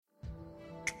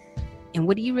And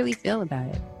what do you really feel about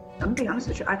it? I'm gonna be honest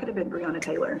with you, I could have been Breonna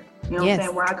Taylor. You know Yes. what I'm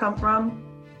saying? Where I come from,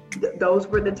 those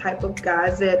were the type of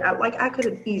guys that I could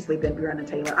have easily been Breonna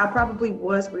Taylor. I probably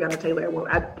was Breonna Taylor. Well,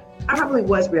 I probably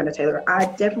was Breonna Taylor. I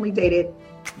definitely dated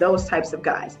those types of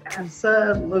guys.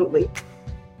 Absolutely.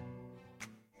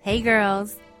 Hey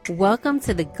girls, welcome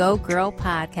to the Go Girl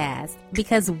podcast,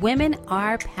 because women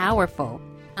are powerful.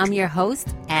 I'm your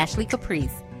host, Ashley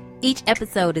Caprice. Each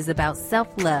episode is about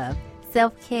self-love,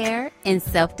 self-care, and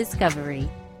self-discovery.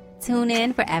 Tune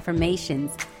in for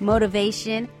affirmations,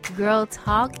 motivation, girl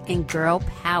talk, and girl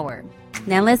power.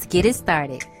 Now let's get it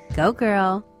started. Go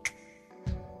girl.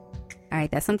 All right,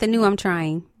 that's something new I'm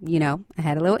trying. You know, I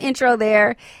had a little intro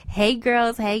there. Hey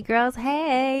girls, hey girls,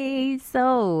 hey.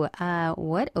 So,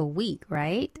 what a week,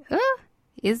 right?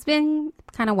 It's been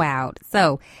kind of wild.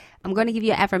 So, I'm going to give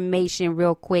you an affirmation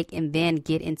real quick and then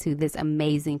get into this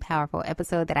amazing, powerful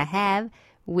episode that I have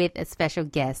with a special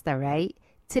guest, all right?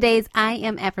 Today's I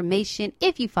am affirmation,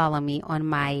 if you follow me on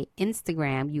my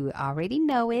Instagram, you already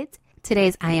know it.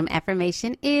 Today's I am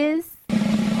affirmation is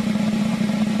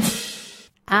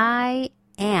I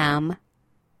am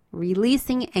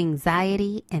releasing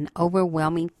anxiety and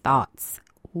overwhelming thoughts.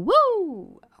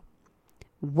 Woo!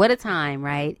 What a time,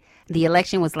 right? The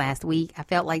election was last week. I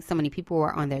felt like so many people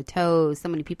were on their toes. So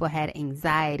many people had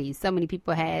anxiety. So many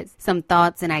people had some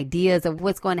thoughts and ideas of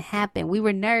what's going to happen. We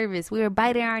were nervous. We were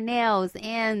biting our nails,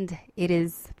 and it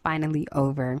is finally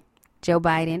over. Joe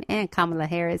Biden and Kamala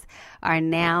Harris are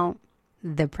now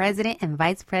the president and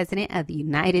vice president of the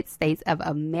United States of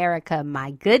America.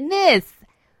 My goodness.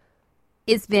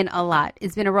 It's been a lot.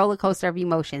 It's been a roller coaster of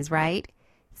emotions, right?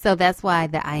 So that's why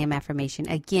the I am affirmation.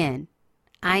 Again,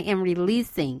 I am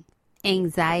releasing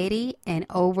anxiety and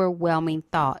overwhelming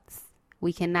thoughts.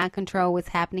 We cannot control what's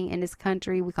happening in this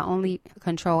country. We can only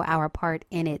control our part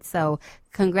in it. So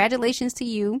congratulations to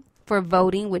you for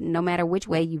voting with no matter which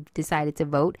way you decided to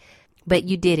vote. But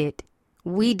you did it.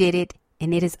 We did it,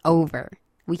 and it is over.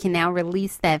 We can now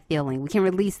release that feeling. We can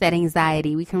release that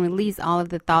anxiety. We can release all of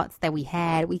the thoughts that we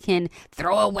had. We can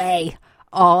throw away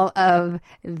all of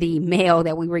the mail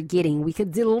that we were getting. We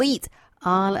could delete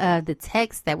all of the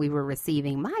texts that we were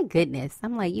receiving. My goodness.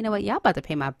 I'm like, you know what? Y'all about to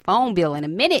pay my phone bill in a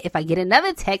minute if I get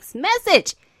another text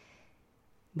message.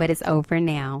 But it's over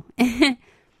now.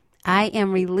 I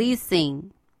am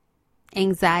releasing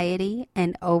anxiety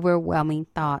and overwhelming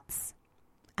thoughts.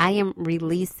 I am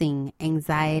releasing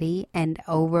anxiety and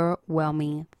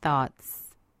overwhelming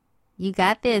thoughts. You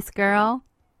got this, girl.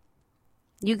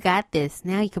 You got this.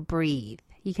 Now you can breathe.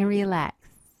 You can relax.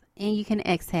 And you can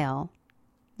exhale.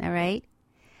 All right?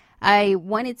 I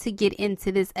wanted to get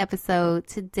into this episode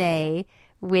today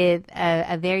with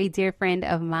a very dear friend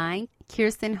of mine,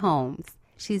 Kirsten Holmes.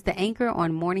 She's the anchor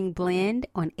on Morning Blend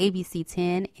on ABC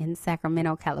 10 in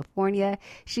Sacramento, California.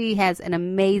 She has an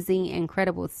amazing,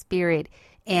 incredible spirit.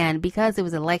 And because it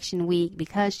was election week,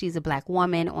 because she's a Black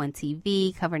woman on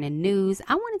TV covering the news,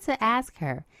 I wanted to ask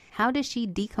her, how does she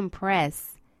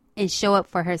decompress and show up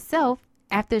for herself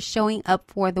after showing up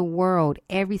for the world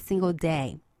every single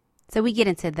day? So we get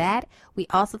into that. We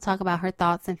also talk about her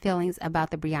thoughts and feelings about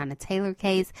the Breonna Taylor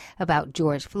case, about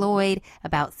George Floyd,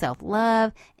 about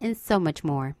self-love, and so much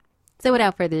more. So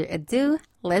without further ado,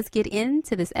 let's get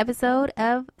into this episode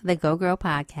of the Go Girl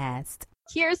Podcast.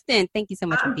 Kirsten, thank you so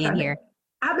much for being here.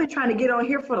 I've been trying to get on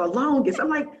here for the longest. I'm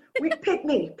like, pick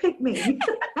me.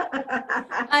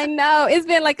 I know. It's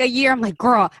been like a year. I'm like,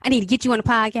 girl, I need to get you on the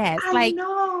podcast. I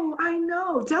know.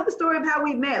 Tell the story of how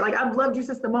we met. Like, I've loved you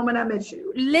since the moment I met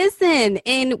you. Listen,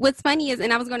 and what's funny is,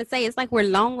 and I was going to say, it's like we're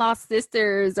long lost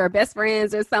sisters or best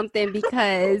friends or something,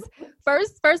 because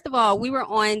first of all, we were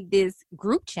on this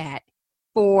group chat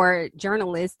for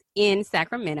journalists in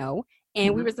Sacramento.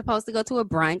 And we were supposed to go to a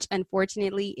brunch.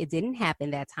 Unfortunately, it didn't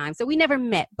happen that time. So we never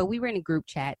met, but we were in a group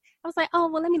chat. I was like, oh,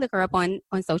 well, let me look her up on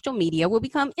social media. We'll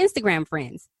become Instagram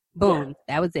friends. Boom. Yeah.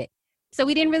 That was it. So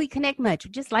we didn't really connect much,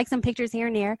 just like some pictures here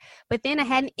and there. But then I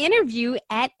had an interview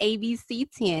at ABC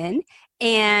 10.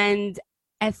 And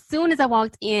as soon as I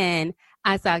walked in,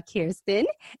 I saw Kirsten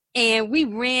and we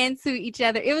ran to each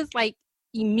other. It was like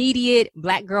immediate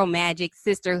Black girl magic,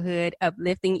 sisterhood,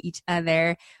 uplifting each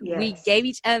other. Yes. We gave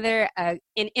each other an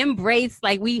embrace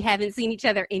like we haven't seen each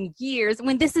other in years,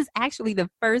 when this is actually the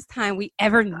first time we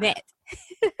ever met.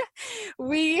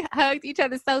 We hugged each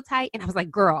other so tight, and I was like,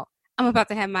 girl, I'm about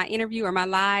to have my interview or my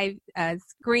live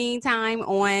screen time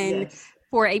on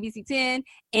for ABC 10,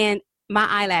 and my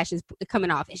eyelashes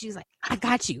coming off. And she was like, I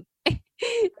got you.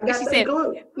 I got She the said,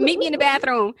 glue. meet me in the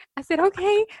bathroom. I said,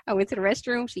 okay. I went to the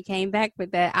restroom. She came back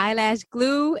with the eyelash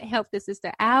glue, helped the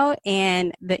sister out,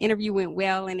 and the interview went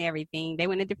well and everything. They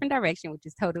went a different direction, which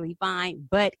is totally fine.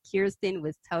 But Kirsten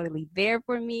was totally there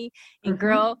for me. And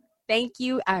girl, thank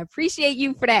you. I appreciate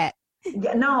you for that.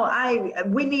 Yeah, no,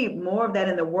 we need more of that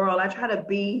in the world. I try to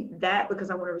be that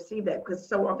because I want to receive that, because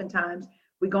so oftentimes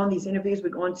we go on these interviews, we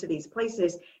go into these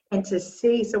places, and to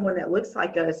see someone that looks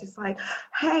like us, it's like,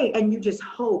 hey, and you just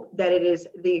hope that it is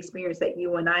the experience that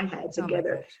you and I had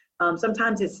together.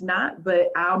 Sometimes it's not, but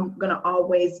I'm gonna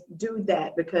always do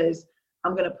that because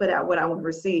I'm gonna put out what I want to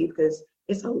receive, because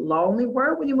it's a lonely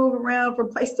world when you move around from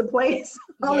place to place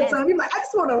all the time. You're like, I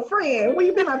just want a friend. Will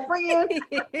you be my friend?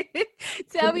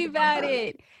 Tell me about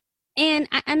it. And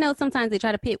I know sometimes they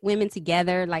try to pit women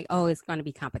together, like, oh, it's going to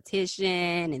be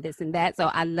competition and this and that. So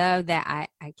I love that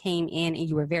I came in and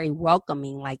you were very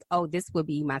welcoming, like, oh, this will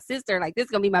be my sister. Like, this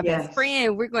is going to be my best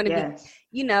friend. We're going to be,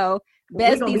 you know, besties.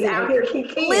 We're going to be out here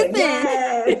kicking. Listen.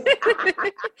 Yes.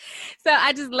 So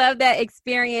I just love that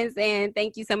experience. And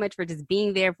thank you so much for just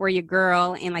being there for your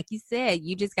girl. And like you said,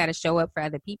 you just got to show up for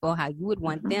other people how you would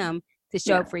want them to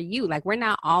show up for you. Like, we're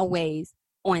not always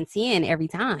on 10 every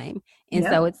time. And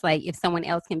so it's like, if someone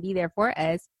else can be there for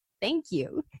us, thank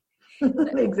you.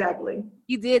 Exactly.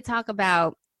 You did talk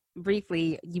about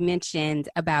briefly, you mentioned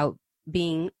about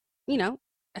being, you know,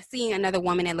 seeing another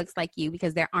woman that looks like you,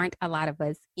 because there aren't a lot of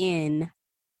us in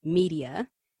media.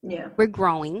 Yeah. We're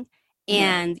growing.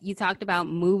 And you talked about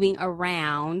moving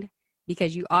around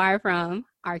because you are from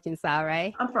Arkansas,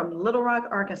 right? I'm from Little Rock,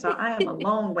 Arkansas. I am a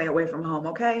long way away from home,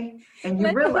 okay? And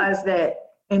you realize that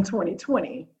in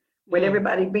 2020, with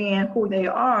everybody being who they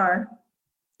are,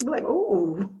 you're like,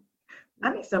 ooh,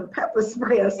 I need some pepper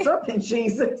spray or something,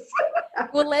 Jesus.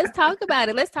 Well, let's talk about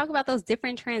it. Let's talk about those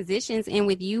different transitions. And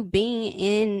with you being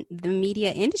in the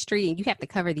media industry, and you have to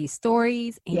cover these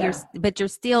stories, and but you're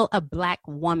still a Black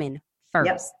woman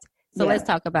first. So let's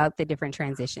talk about the different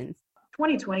transitions.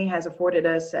 2020 has afforded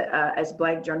us as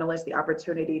Black journalists the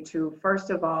opportunity to, first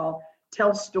of all,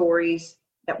 tell stories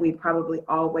that we probably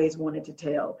always wanted to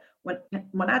tell.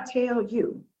 When I tell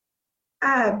you,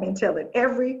 I've been telling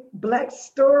every Black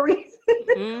story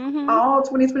all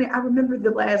 2020. I remember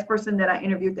the last person that I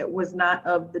interviewed that was not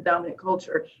of the dominant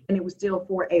culture, and it was still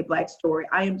for a Black story.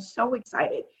 I am so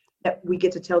excited that we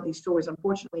get to tell these stories.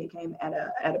 Unfortunately, it came at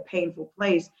a painful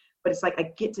place, but it's like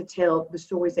I get to tell the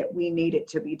stories that we needed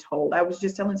to be told. I was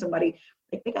just telling somebody,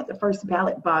 like, they got the first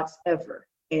ballot box ever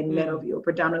in Meadowview, a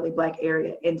predominantly Black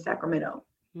area in Sacramento.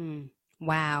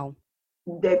 Wow.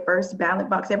 Their first ballot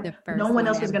box ever. No one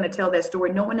else was going to tell that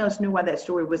story. No one else knew why that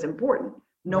story was important.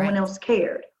 No one else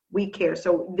cared. We care.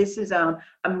 So this is, I'm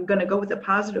going to go with the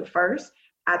positive first.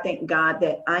 I thank God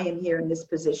that I am here in this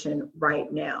position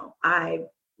right now. I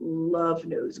love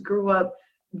news. Grew up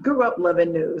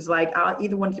loving news. Like, I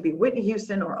either wanted to be Whitney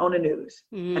Houston or on the news,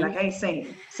 and I can't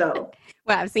sing. So,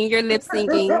 well, I've seen your lip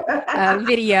syncing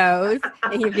videos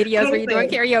and your videos where you're doing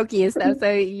karaoke and stuff.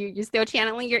 So you're still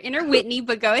channeling your inner Whitney.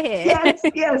 But go ahead.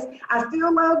 Yes. I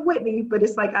still love Whitney, but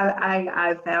it's like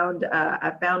I found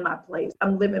my place.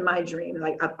 I'm living my dream.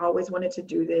 Like, I've always wanted to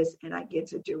do this, and I get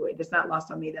to do it. It's not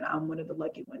lost on me that I'm one of the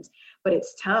lucky ones. But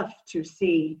it's tough to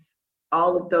see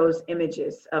all of those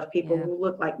images of people who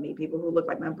look like me, people who look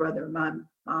like my brother, my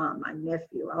mom, my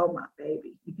nephew, oh, my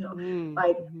baby,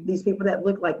 like these people that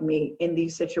look like me in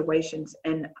these situations.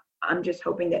 And I'm just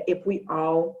hoping that if we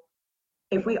all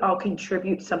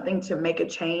contribute something to make a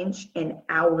change in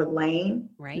our lane,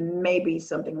 maybe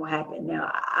something will happen.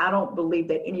 Now, I don't believe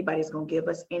that anybody's going to give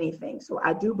us anything. So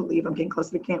I do believe, I'm getting close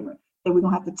to the camera, that we're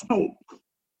going to have to take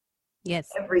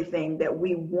everything that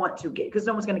we want to get, because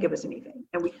no one's going to give us anything,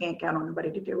 and we can't count on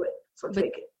nobody to do it. So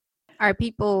take it. Are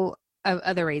people of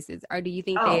other races, or do you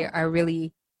think they are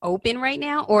really open right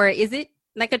now, or is it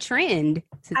like a trend?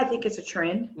 I think it's a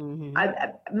trend.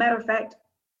 Matter of fact,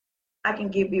 I can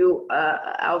give you.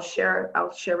 I'll share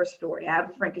a story. I have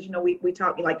a friend, because we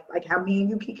talk like how me and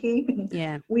you, Kiki.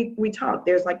 Yeah. We talk.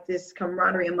 There's like this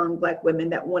camaraderie among Black women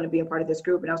that want to be a part of this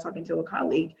group, and I was talking to a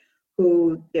colleague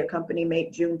who their company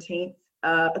made Juneteenth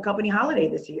a company holiday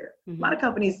this year. A lot of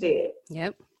companies did.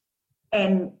 Yep.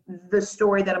 And the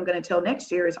story that I'm going to tell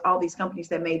next year is all these companies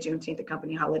that made Juneteenth a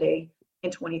company holiday in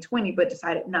 2020, but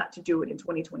decided not to do it in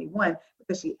 2021,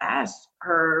 because she asked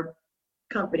her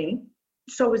company,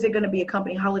 so is it going to be a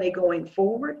company holiday going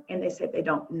forward? And they said they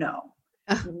don't know.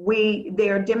 They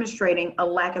are demonstrating a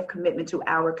lack of commitment to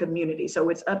our community. So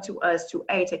it's up to us to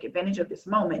A, take advantage of this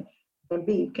moment, and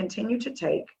B, continue to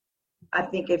take. I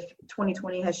think if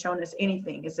 2020 has shown us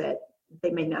anything, is that they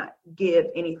may not give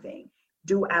anything.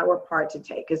 do our part to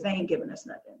take, because they ain't giving us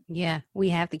nothing. Yeah, we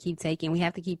have to keep taking, we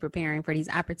have to keep preparing for these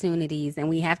opportunities, and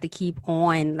we have to keep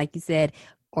on, like you said,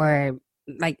 or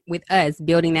like with us,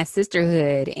 building that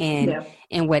sisterhood and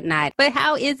whatnot. But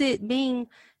how is it being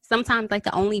sometimes like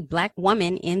the only Black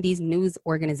woman in these news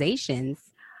organizations?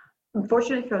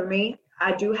 Unfortunately for me,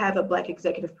 I do have a Black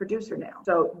executive producer now,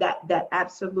 so that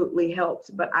absolutely helps.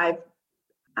 But I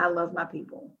love my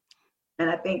people, and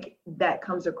I think that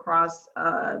comes across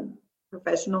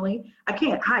professionally. I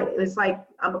can't hide it. It's like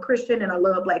I'm a Christian and I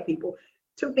love Black people.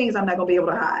 Two things I'm not gonna be able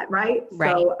to hide, right?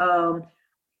 Right. So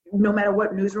no matter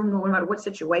what newsroom, no matter what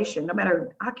situation, no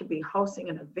matter, I could be hosting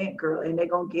an event, girl, and they're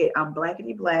gonna get I'm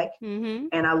blackity black, and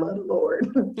I love the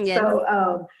Lord. Yes.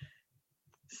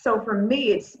 So for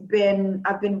me,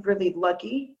 I've been really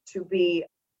lucky to be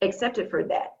accepted for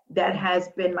that. That has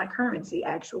been my currency,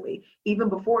 actually. Even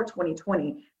before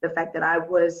 2020, the fact that I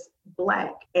was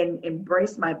Black and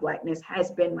embraced my Blackness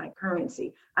has been my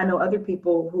currency. I know other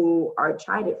people who are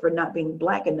chided for not being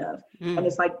Black enough. And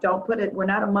it's like, don't put it, we're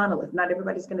not a monolith. Not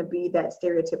everybody's going to be that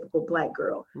stereotypical Black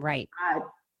girl. Right.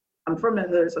 I'm from the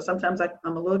hood, so sometimes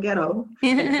I'm a little ghetto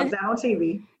and it comes out on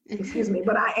TV. Excuse me,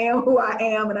 but I am who I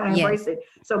am and I embrace it.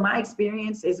 So my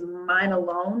experience is mine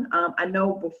alone. I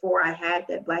know before I had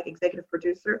that Black executive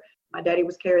producer, my daddy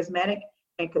was charismatic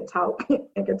and could talk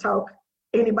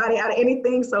anybody out of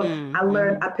anything. So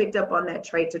I picked up on that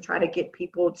trait to try to get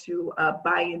people to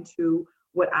buy into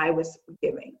what I was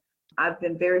giving. I've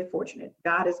been very fortunate.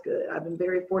 God is good. I've been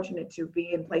very fortunate to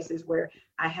be in places where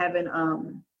I haven't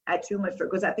had too much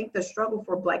struggle, because I think the struggle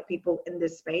for Black people in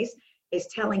this space is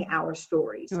telling our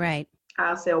stories. Right.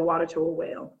 I'll sell water to a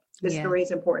well. This story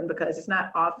is important because it's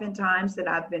not oftentimes that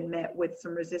I've been met with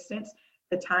some resistance.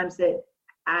 The times that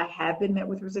I have been met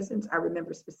with resistance, I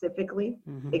remember specifically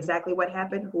exactly what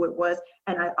happened, who it was.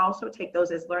 And I also take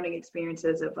those as learning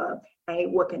experiences of, hey,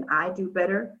 what can I do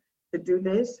better to do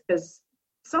this? Because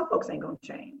some folks ain't going to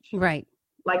change. Right.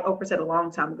 Like Oprah said a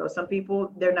long time ago, some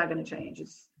people, they're not going to change.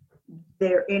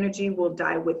 Their energy will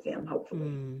die with them,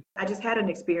 hopefully. I just had an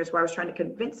experience where I was trying to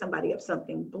convince somebody of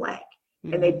something Black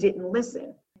and they didn't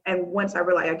listen. And once I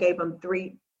realized, I gave them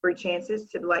three chances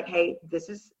to be like, hey, this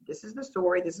is the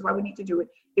story. This is why we need to do it.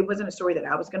 It wasn't a story that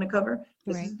I was going to cover.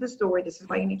 This is the story. This is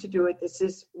why you need to do it. This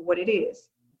is what it is.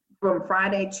 From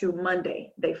Friday to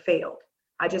Monday, they failed.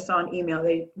 I just saw an email.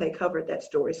 They covered that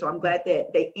story. So I'm glad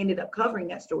that they ended up covering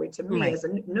that story. To me, as a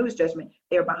news judgment,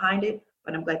 they're behind it.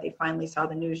 But I'm glad they finally saw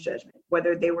the news judgment.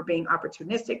 Whether they were being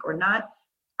opportunistic or not,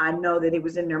 I know that it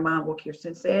was in their mind. Well,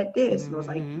 Kirsten said this. And I was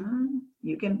like,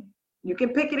 you can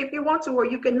pick it if you want to, or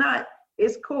you can not.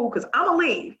 It's cool, because I'm going to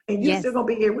leave. And you're still going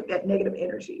to be here with that negative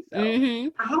energy. So I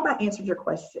hope I answered your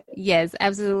question. Yes,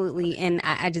 absolutely. And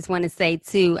I just want to say,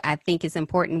 too, I think it's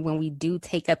important when we do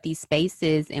take up these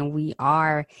spaces and we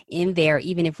are in there,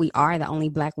 even if we are the only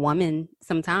Black woman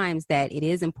sometimes, that it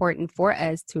is important for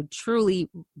us to truly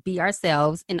be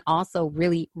ourselves and also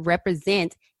really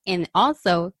represent and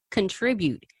also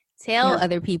contribute. Tell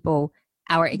other people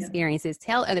our experiences,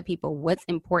 tell other people what's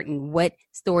important, what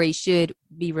stories should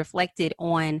be reflected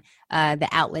on the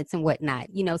outlets and whatnot.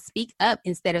 You know, speak up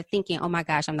instead of thinking, oh my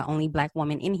gosh, I'm the only Black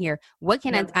woman in here. What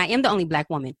can I am the only Black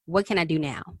woman. What can I do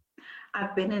now?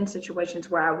 I've been in situations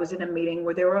where I was in a meeting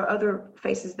where there were other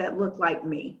faces that looked like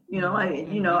me.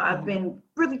 I've been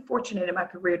really fortunate in my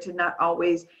career to not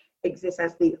always exist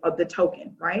as the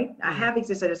token, right? I have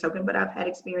existed as a token, but I've had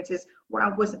experiences where I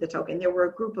wasn't the token. There were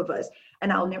a group of us,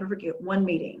 and I'll never forget one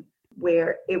meeting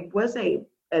where it was a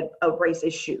race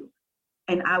issue,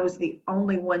 and I was the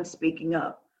only one speaking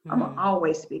up. I'm gonna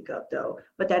always speak up, though,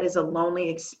 but that is a lonely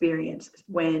experience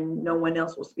when no one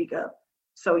else will speak up.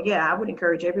 So yeah, I would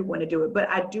encourage everyone to do it, but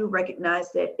I do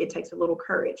recognize that it takes a little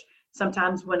courage.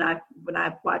 Sometimes when I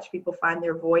watch people find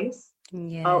their voice,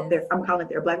 I'm calling it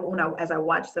their Black woman. As I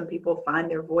watch some people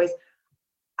find their voice,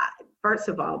 first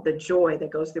of all, the joy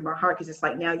that goes through my heart, because it's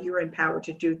like, now you're empowered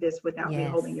to do this without me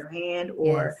holding your hand,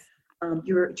 or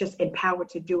you're just empowered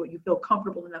to do it. You feel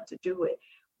comfortable enough to do it.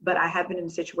 But I have been in a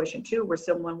situation too where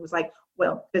someone was like,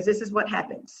 well, because this is what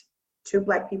happens. Two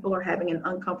Black people are having an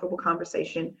uncomfortable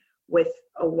conversation with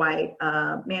a white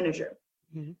manager.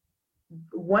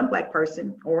 One Black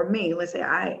person, or me, let's say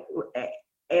I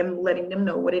am letting them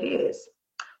know what it is.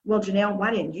 Well, Janelle,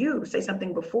 why didn't you say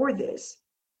something before this?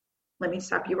 Let me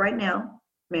stop you right now.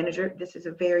 Manager, this is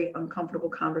a very uncomfortable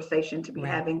conversation to be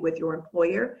having with your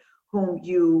employer, whom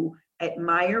you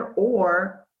admire,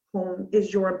 or whom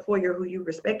is your employer who you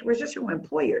respect, or is just your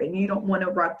employer and you don't want to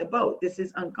rock the boat. This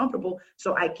is uncomfortable.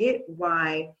 So I get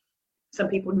why some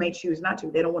people may choose not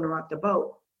to. They don't want to rock the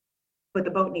boat, but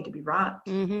the boat need to be rocked.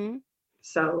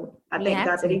 So I We thank have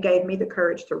God that he to. gave me the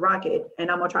courage to rock it.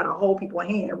 And I'm going to try to hold people's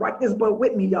hand. Rock this boat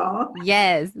with me, y'all.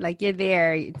 Yes, like you're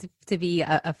there to be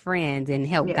a friend and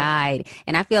help Yeah. guide.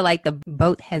 And I feel like the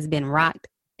boat has been rocked,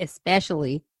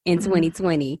 especially in Mm-hmm.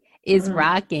 2020, is Mm-hmm.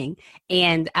 rocking.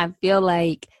 And I feel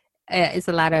like it's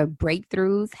a lot of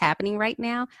breakthroughs happening right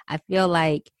now. I feel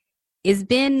like it's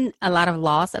been a lot of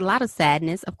loss, a lot of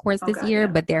sadness, of course, Oh, this God, year, yeah.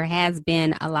 but there has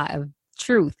been a lot of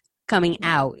truth coming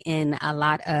Yeah. out and a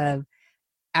lot of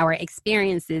our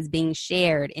experiences being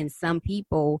shared and some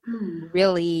people Mm.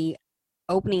 really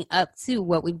opening up to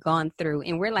what we've gone through.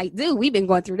 And we're like, dude, we've been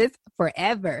going through this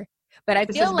forever. But I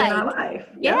This has feel been our like, life.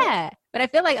 Yep. yeah, but I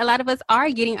feel like a lot of us are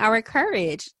getting our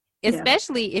courage, Yeah.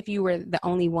 especially if you were the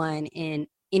only one in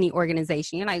any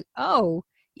organization. You're like, oh,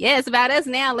 yeah, it's about us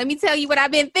now. Let me tell you what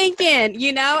I've been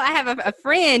thinking. I have a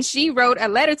friend, she wrote a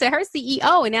letter to her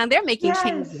CEO and now they're making Yes.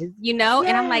 changes. And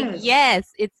I'm like,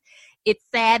 Yes. yes, it's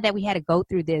sad that we had to go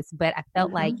through this, but I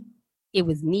felt like Mm-hmm. it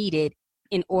was needed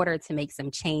in order to make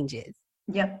some changes.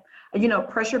 Yeah.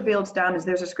 Pressure builds diamonds.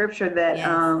 There's a scripture that Yes.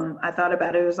 I thought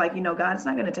about. It was like, God's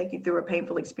not going to take you through a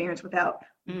painful experience without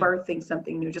Mm. birthing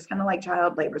something new, just kind of like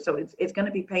child labor. So it's going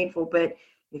to be painful. But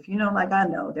if like I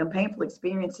know, them painful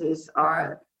experiences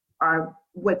Girl. are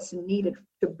what's needed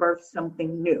to birth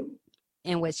something new.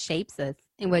 And what shapes us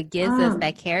and what gives us Mm,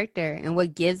 that character and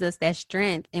what gives us that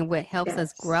strength and what helps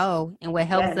us yes. grow and what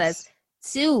helps us Yes.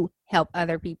 to help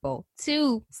other people,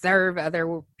 to serve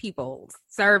other people,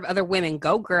 serve other women.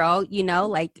 Go girl,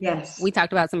 like Yes. we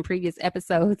talked about some previous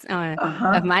episodes of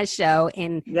Uh-huh. my show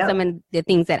and some Yep. of the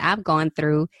things that I've gone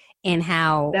through and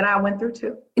how That I went through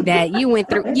too. that you went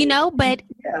through, but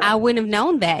Yeah. I wouldn't have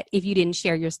known that if you didn't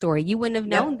share your story. You wouldn't have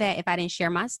known Yep. that if I didn't share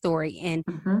my story and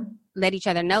Mm-hmm. let each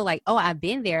other know, like, oh, I've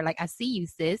been there. Like, I see you,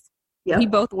 sis. We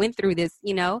Yep. both went through this,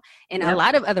 and a Yep.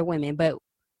 lot of other women, but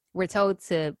we're told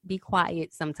to be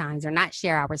quiet sometimes or not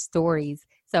share our stories.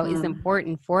 So it's Mm.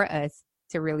 important for us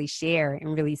to really share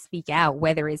and really speak out,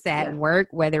 whether it's at Yeah. work,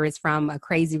 whether it's from a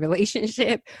crazy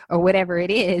relationship or whatever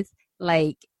it is.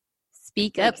 Like,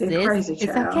 speak That up, kid sis. crazy, It's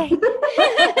child. okay.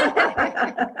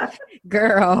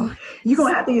 Girl. You're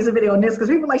gonna have to use a video on this because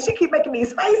people like she keep making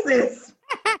these faces.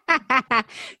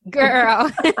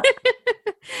 Girl.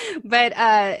 But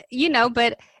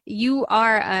but you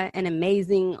are an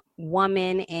amazing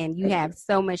woman and you Thank have you.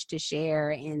 so much to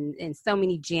share and so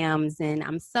many gems, and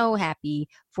I'm so happy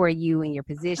for you and your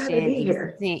Glad position to be and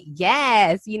your here.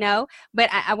 yes, but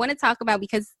I want to talk about,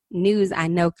 because news I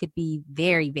know could be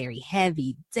very, very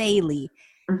heavy daily.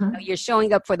 Mm-hmm. You're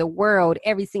showing up for the world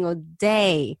every single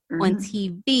day on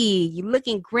Mm-hmm. TV. You're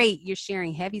looking great. You're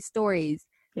sharing heavy stories.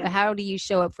 Yeah. But how do you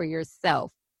show up for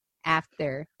yourself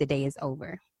after the day is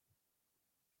over?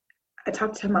 I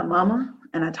talk to my mama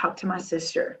and I talk to my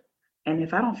sister. And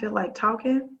if I don't feel like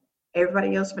talking,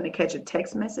 everybody else gonna catch a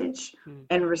text message Mm.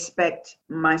 and respect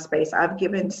my space. I've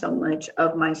given so much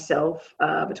of myself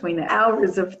between the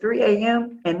hours of 3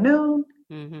 a.m. and noon.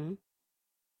 Mm-hmm.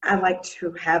 I like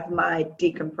to have my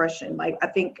decompression. Like I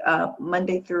think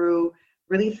Monday through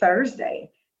really Thursday.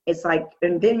 It's like,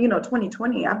 and then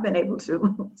 2020, I've been able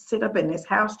to sit up in this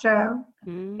house, child,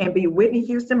 and Mm. be Whitney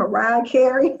Houston, Mariah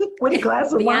Carey with a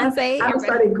glass of wine. Beyonce, I done everybody.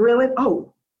 started grilling.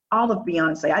 Oh, all of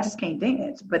Beyonce. I just can't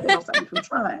dance, but that don't stop me from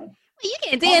trying. You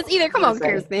can't All dance of either. Come on,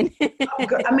 Beyonce. Kirsten. Oh,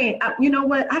 good. I mean, you know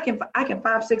what? I can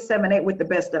 5, 6, 7, 8 with the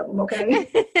best of them. Okay.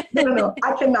 No.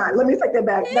 I cannot. Let me take that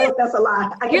back. That's a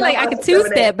lie. I You're like, cannot I 5, can 6, 7, 8.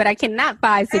 two-step, but I cannot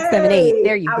 5, 6, 7, 8.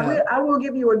 There Hey, you I will. go. I will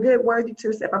give you a good worthy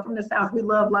two step. I'm from the South. We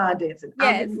love line dancing.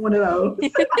 I'll give Yes. you one of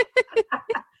those.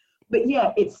 But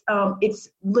yeah, it's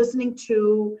listening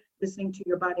to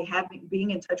your body,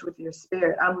 being in touch with your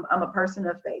spirit. I'm a person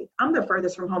of faith. I'm the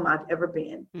furthest from home I've ever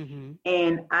been, Mm-hmm.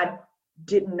 and I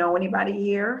didn't know anybody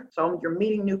here. So you're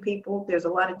meeting new people. There's a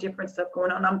lot of different stuff going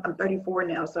on. I'm 34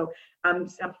 now, so I'm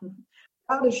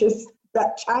childish,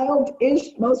 that childish,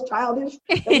 most childish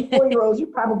 34-year-olds you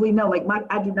probably know. Like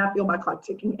I do not feel my clock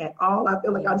ticking at all. I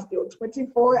feel like I'm still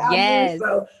 24 out here. Yes.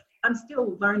 So I'm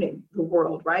still learning the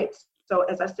world, right? So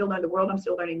as I still learn the world, I'm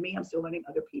still learning me. I'm still learning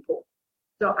other people.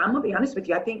 So I'm gonna be honest with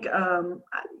you. I think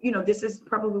this is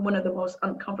probably one of the most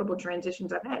uncomfortable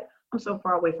transitions I've had. I'm so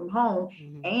far away from home,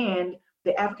 Mm-hmm. and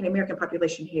the African American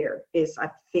population here is, I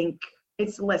think,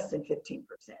 it's less than 15%.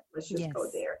 Let's just Yes. go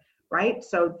there, right?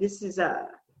 So this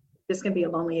can be a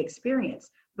lonely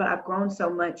experience. But I've grown so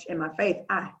much in my faith.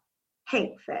 I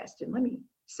hate fasting. Let me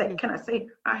say, Mm-hmm. can I say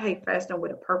I hate fasting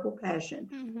with a purple passion?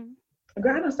 Mm-hmm.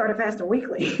 Girl, I done started fasting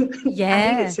weekly. I needed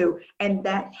Yeah. to. And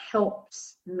that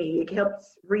helps me. It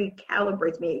helps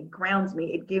recalibrates me. It grounds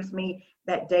me. It gives me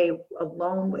that day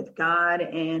alone with God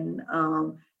and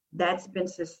that's been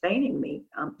sustaining me.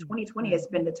 2020 has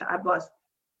been the time.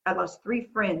 I lost 3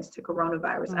 friends to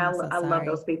coronavirus. Oh, I'm so I love sorry.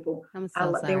 those people. I'm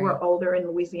so They sorry. were older in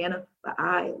Louisiana, but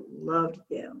I loved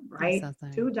them. I'm Right, so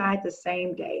sorry. 2 died the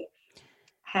same day.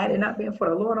 Had it not been for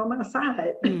the Lord on my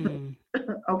side, Mm,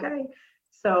 okay.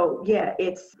 So yeah,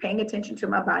 it's paying attention to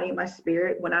my body and my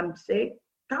spirit. When I'm sick,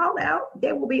 call out.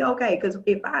 They will be okay. Because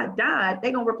if I died,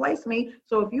 they're gonna replace me.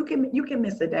 So if you can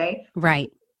miss a day,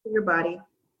 right. your body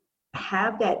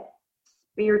have that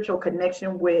spiritual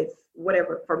connection with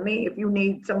whatever. For me, if you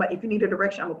need somebody, if you need a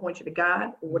direction, I'm gonna point you to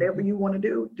God. Whatever Mhm. you want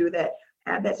to do that.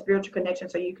 Have that spiritual connection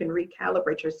so you can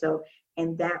recalibrate yourself,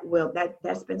 and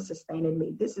that's been sustaining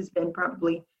me. This has been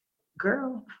probably,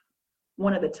 girl,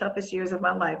 one of the toughest years of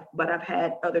my life, but I've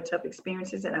had other tough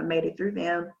experiences and I made it through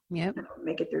them. Yep. And I'll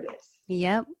make it through this.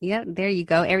 Yep. Yep. There you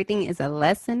go. Everything is a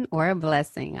lesson or a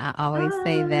blessing. I always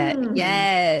say that. Mm,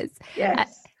 Yes. I,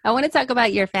 yes. I want to talk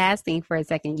about your fasting for a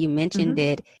second. You mentioned Hmm.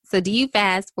 it. So do you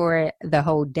fast for the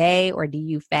whole day or do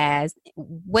you fast?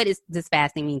 What does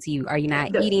fasting mean to you? Are you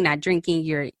not eating, not drinking?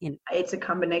 You're in. It's a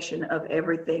combination of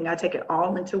everything. I take it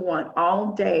all into one.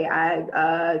 All day,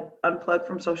 I unplug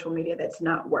from social media. That's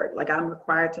not work. Like, I'm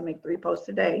required to make 3 posts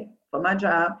a day for my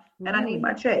job, and I need Really?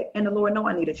 my check. And the Lord know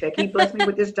I need a check. He blessed me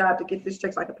with this job to get this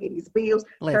check so I can pay these bills.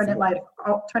 Listen. Turn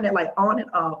that light on and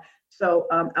off. So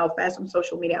I'll fast from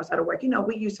social media outside of work.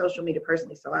 We use social media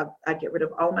personally, so I get rid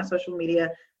of all my social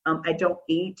media. I don't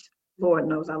eat. Lord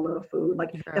knows I love food.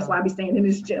 Like, that's why I Girl. be staying in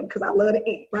this gym, because I love to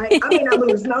eat, right? I may not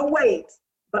lose no weight,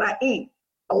 but I eat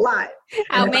a lot. And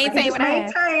I'll if I can maintain just what I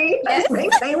have. just Yes.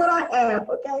 maintain what I have,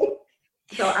 okay?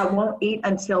 So I won't eat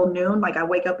until noon. Like, I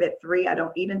wake up at 3. I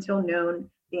don't eat until noon.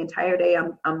 The entire day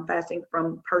I'm fasting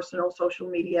from personal social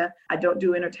media. I don't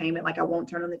do entertainment. Like, I won't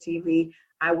turn on the TV.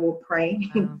 I will pray,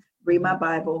 Wow. read my Hmm.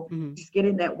 Bible, Hmm. just get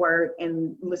in that word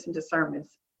and listen to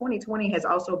sermons. 2020 has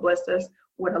also blessed us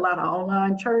with a lot of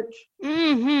online church.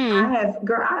 Hmm.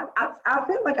 Girl, I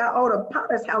feel like I owe the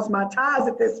Potter's house my tithes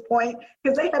at this point,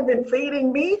 because they have been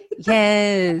feeding me.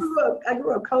 Yes. I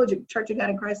grew up Kojic, Church of God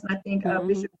in Christ, and I think Hmm.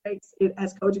 Bishop Bates, it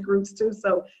has Kojic roots too.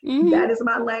 So Hmm. that is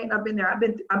my lane. I've been there.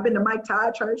 I've been to Mike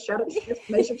Todd Church, shout out to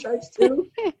Transformation Church too.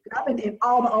 I've been in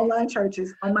all the online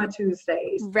churches on my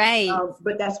Tuesdays. Right.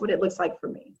 But that's what it looks like for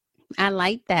me. I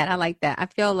like that. I like that. I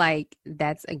feel like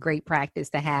that's a great practice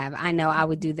to have. I know I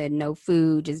would do the no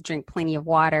food, just drink plenty of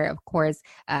water. Of course,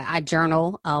 I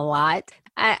journal a lot.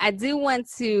 I do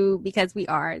want to, because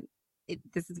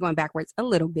this is going backwards a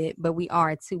little bit, but we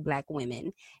are 2 Black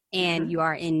women and Mm-hmm. you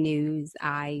are in news.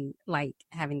 I like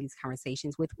having these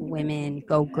conversations with women.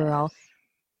 Go girl. Yes.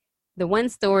 The one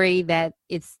story that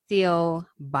is still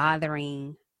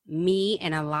bothering me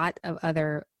and a lot of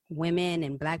other women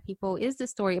and Black people is the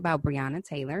story about Breonna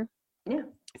Taylor. Yeah.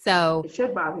 So It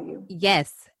should bother you.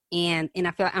 yes, and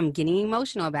I feel like I'm getting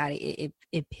emotional about it.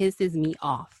 It pisses me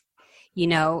off,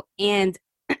 and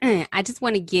I just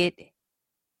want to get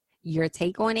your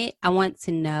take on it. I want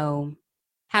to know,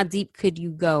 how deep could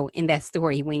you go in that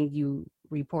story when you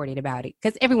reported about it?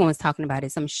 Because everyone was talking about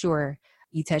it, so I'm sure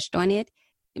you touched on it.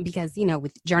 Because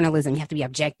with journalism, you have to be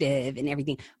objective and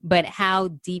everything. But how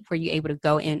deep were you able to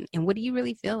go, and what do you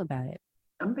really feel about it?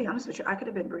 I'm gonna be honest with you. I could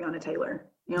have been Breonna Taylor.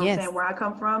 You know what I'm Yes. saying? Where I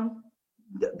come from,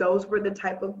 those were the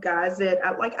type of guys that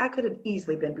I could have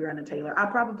easily been Breonna Taylor. I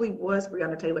probably was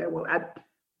Breonna Taylor. Well,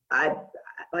 I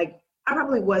like I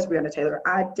probably was Breonna Taylor.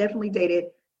 I definitely dated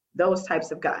those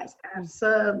types of guys.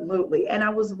 Absolutely. And I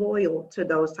was loyal to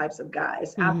those types of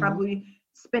guys. I Mm-hmm. probably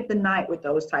spent the night with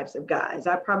those types of guys.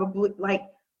 I probably, like,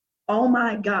 oh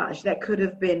my gosh, that could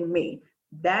have been me.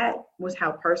 That was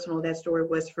how personal that story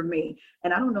was for me.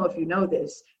 And I don't know if you know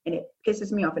this, and it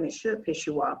pisses me off, and it should piss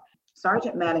you off.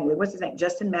 Sergeant Mattingly, what's his name?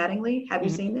 Justin Mattingly. Have you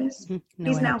Mm-hmm. seen this? Mm-hmm. No,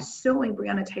 He's what now happened? suing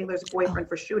Breonna Taylor's Oh, boyfriend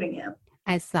for shooting him.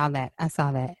 I saw that. I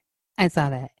saw that. I saw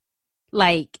that.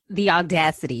 Like the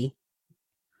audacity.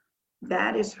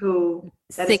 That is a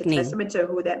Sickening. testament to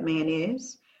who that man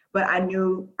is. But I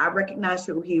recognized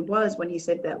who he was when he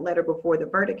sent that letter before the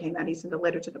verdict came out. He sent a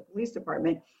letter to the police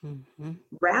department Mm-hmm.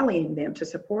 rallying them to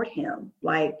support him.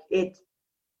 Like,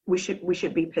 we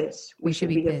should be pissed. We We should should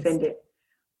be be pissed. offended.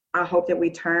 I hope that we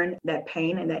turn that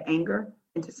pain and that anger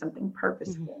into something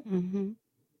purposeful.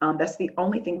 Mm-hmm. That's the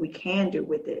only thing we can do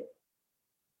with it,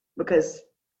 because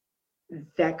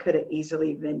that could have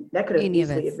Any of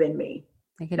easily us. have been me.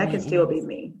 It could have That been can any still of be us.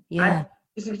 me. Yeah.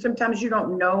 You see, sometimes you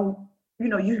don't know,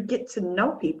 you get to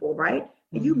know people, right?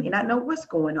 And you may Mm-hmm. not know what's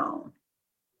going on,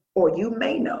 or you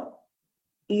may know.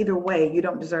 Either way, you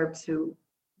don't deserve to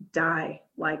die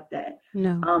like that.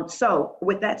 No. So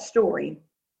with that story,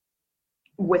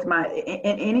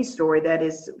 in any story that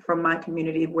is from my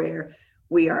community where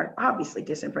we are obviously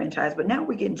disenfranchised, but now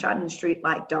we're getting shot in the street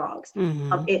like dogs.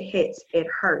 Mm-hmm. It hits, it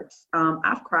hurts.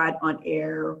 I've cried on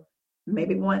air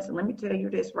maybe once, and let me tell you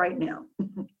this right now.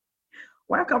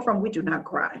 Where I come from, we do not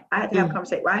cry. I had to have a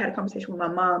conversation. I had a conversation with my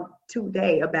mom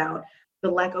today about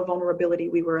the lack of vulnerability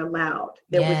we were allowed.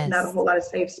 There was not a whole lot of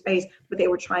safe space, but they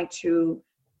were trying to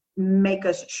make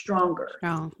us stronger.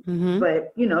 Strong. Mm-hmm.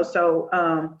 But so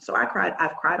I cried.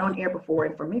 I've cried on air before,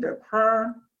 and for me to cry,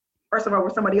 first of all, where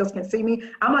somebody else can see me,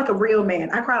 I'm like a real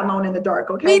man. I cry alone in the dark.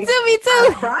 Okay. Me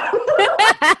too.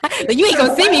 But you ain't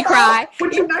gonna see me cry.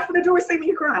 What you're not gonna do is see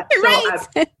me cry. Right.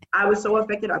 So I was so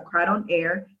affected. I've cried on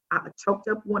air. I choked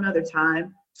up one other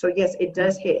time. So yes, it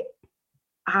does hit.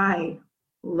 I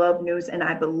love news, and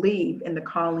I believe in the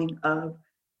calling of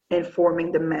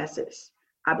informing the masses.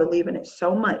 I believe in it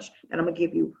so much that I'm gonna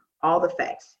give you all the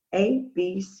facts. A,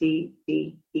 B, C,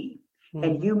 D, E. Mm-hmm.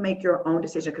 And you make your own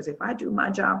decision, because if I do my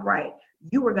job right,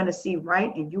 you are going to see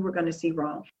right and you are going to see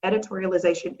wrong.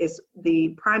 Editorialization is the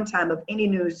prime time of any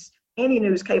news,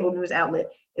 cable news outlet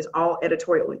is all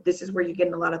editorial. This is where you're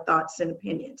getting a lot of thoughts and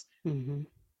opinions. Mm-hmm.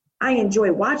 I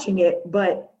enjoy watching it,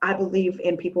 but I believe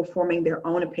in people forming their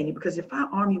own opinion, because if I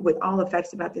arm you with all the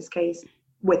facts about this case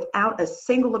without a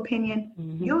single opinion,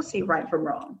 you'll see right from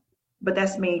wrong. But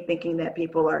that's me thinking that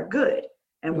people are good.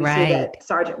 And we see that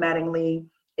Sergeant Mattingly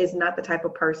is not the type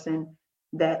of person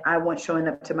that I want showing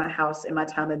up to my house in my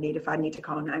time of need if I need to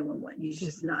call 911. He's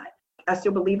just not. I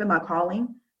still believe in my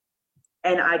calling.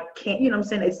 And I can't,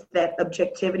 it's that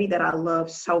objectivity that I love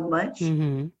so much.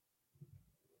 Mm-hmm.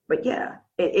 But yeah,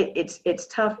 it's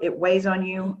tough. It weighs on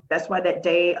you. That's why that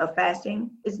day of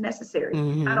fasting is necessary.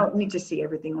 Mm-hmm. I don't need to see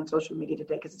everything on social media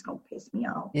today, because it's going to piss me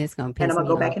off. It's going to piss me off. And I'm going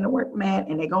to go back into work mad,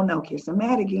 and they're going to know Kirsten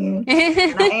mad again.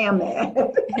 And I am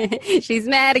mad. She's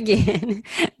mad again.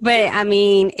 But I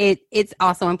mean, it's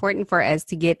also important for us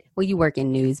to get, well, you work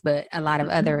in news, but a lot of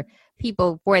other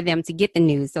people, for them to get the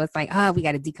news. So it's like, we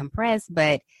got to decompress,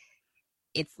 but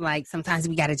it's like sometimes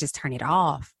we got to just turn it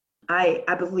off.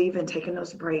 I believe in taking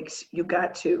those breaks. You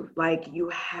got to, you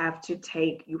have to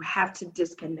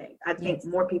disconnect. I think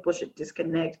more people should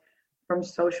disconnect from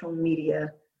social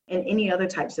media and any other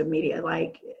types of media.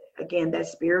 Again,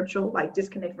 that's spiritual,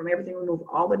 disconnect from everything, remove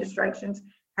all the distractions,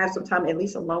 have some time at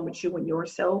least alone with you and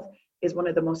yourself is one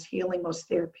of the most healing, most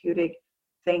therapeutic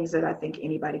things that I think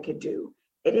anybody could do.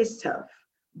 It is tough,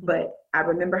 but I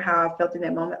remember how I felt in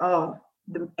that moment.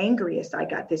 The angriest I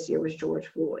got this year was George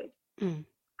Floyd. Mm.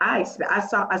 I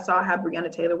saw how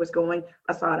Breonna Taylor was going.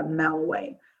 I saw it a mile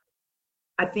away.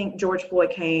 I think George Floyd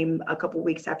came a couple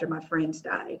weeks after my friends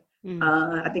died.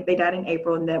 I think they died in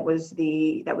April, and that was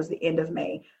the end of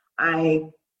May. I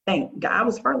thank God I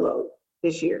was furloughed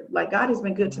this year. God has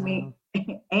been good to me,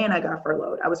 and I got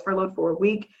furloughed. I was furloughed for a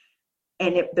week,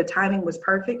 and the timing was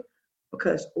perfect,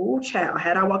 because child,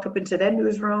 had I walked up into that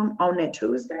newsroom on that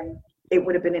Tuesday, it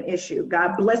would have been an issue.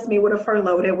 God blessed me with a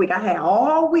furlough that week. I had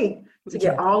all week to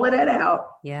get all of that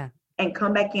out and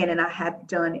come back in. And I have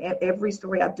done every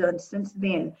story I've done since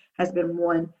then has been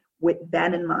one with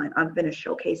that in mind. I'm going to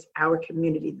showcase our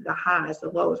community, the highs, the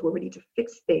lows, where we need to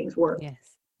fix things, where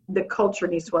the culture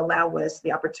needs to allow us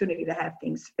the opportunity to have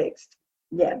things fixed.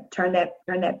 Yeah, turn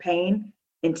that pain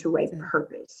into a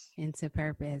purpose. Into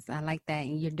purpose. I like that.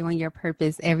 And you're doing your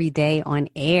purpose every day on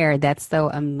air. That's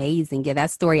so amazing. Yeah, that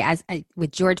story. I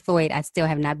with George Floyd, I still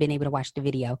have not been able to watch the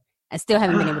video. I still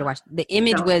haven't been able to watch. The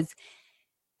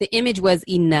image was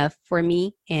enough for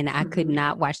me, and I could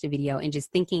not watch the video. And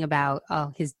just thinking about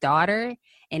his daughter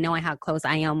and knowing how close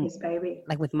I am, his baby,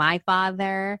 with my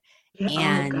father.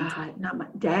 Yeah, and God, not my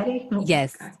daddy.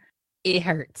 Yes, it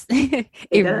hurts. It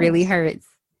really hurts.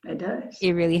 It does.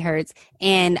 It really hurts.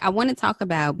 And I want to talk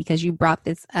about, because you brought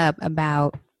this up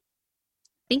about, I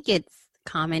think it's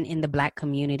common in the Black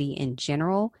community in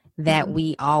general that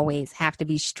we always have to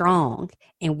be strong,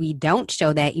 and we don't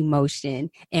show that emotion.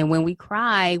 And when we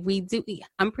cry, we do.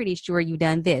 I'm pretty sure you've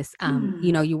done this.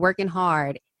 You're working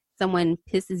hard. Someone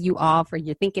pisses you off, or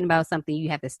you're thinking about something. You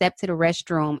have to step to the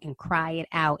restroom and cry it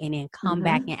out, and then come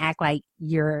back and act like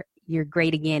you're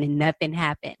great again and nothing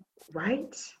happened.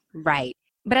 Right.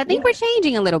 But I think we're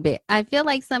changing a little bit. I feel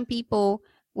like some people,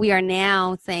 we are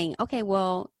now saying, okay,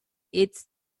 well, it's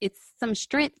some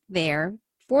strength there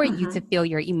for you to feel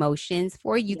your emotions,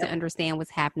 for you to understand what's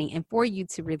happening, and for you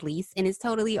to release. And it's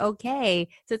totally okay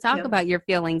to talk about your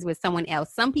feelings with someone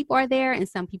else. Some people are there and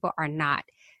some people are not.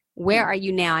 Where are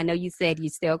you now? I know you said you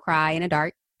still cry in the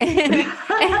dark.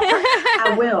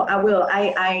 I will.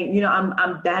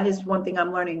 I'm that is one thing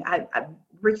I'm learning. I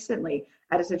recently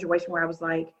had a situation where I was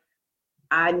like,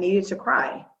 I needed to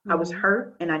cry. I was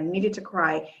hurt and I needed to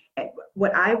cry. And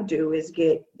what I do is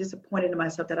get disappointed in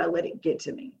myself that I let it get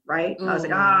to me, right? I was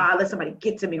like, I let somebody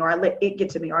get to me, or I let it get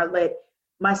to me, or I let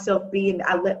myself be, and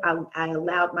I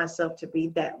allowed myself to be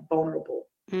that vulnerable,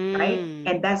 right?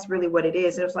 And that's really what it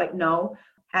is. It was like, no,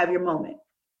 have your moment.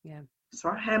 Yeah. So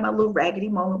I had my little raggedy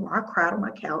moment where I cried on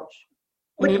my couch.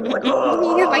 Like, like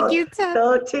you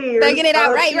the tears. Thugging it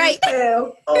out, right.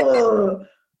 Oh,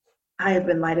 I have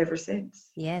been light ever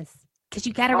since. Yes. Because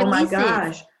you got to Oh release my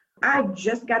gosh. I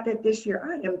just got that this year.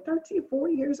 I am 34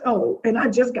 years old and I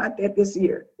just got that this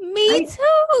year. Me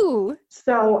too.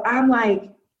 So I'm like,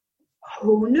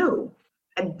 who knew?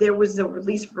 And there was a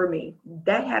release for me.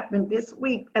 That happened this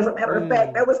week. As a matter of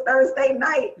fact, that was Thursday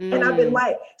night. And I've been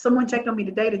like, someone checked on me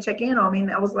today to check in on me.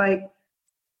 And I was like,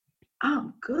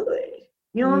 I'm good.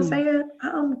 You know what I'm saying?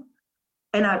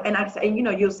 And I say, you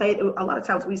know, you'll say, a lot of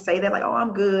times we say that like, oh,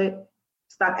 I'm good.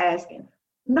 Stop asking.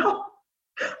 No,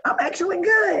 I'm actually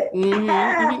good.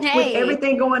 Hey. With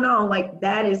everything going on, like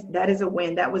that is a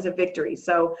win. That was a victory.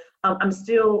 So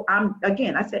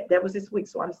again, I said that was this week.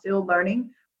 So I'm still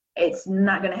learning. It's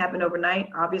not going to happen overnight,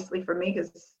 obviously, for me,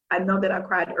 because I know that I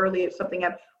cried early if something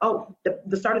happened. Oh,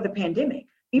 the start of the pandemic,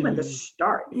 even the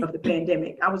start of the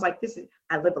pandemic, I was like,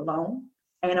 I live alone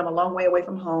and I'm a long way away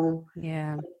from home.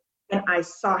 Yeah. And I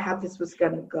saw how this was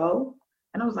going to go.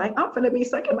 And I was like, I'm going to be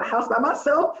stuck in my house by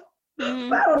myself.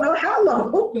 But I don't know how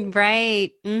long.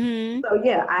 Right. So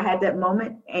yeah, I had that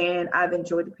moment and I've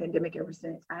enjoyed the pandemic ever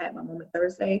since. I had my moment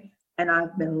Thursday and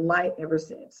I've been light ever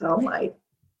since. So I'm like,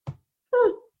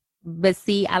 But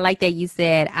see, I like that you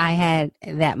said I had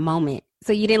that moment.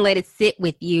 So you didn't let it sit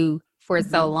with you for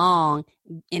so long.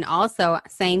 And also,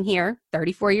 same here,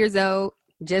 34 years old,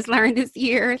 just learned this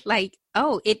year, like,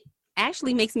 oh, it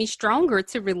actually makes me stronger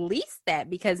to release that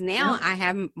because now I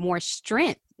have more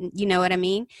strength, you know what I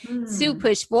mean, to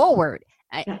push forward.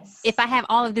 If I have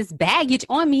all of this baggage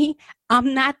on me,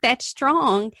 I'm not that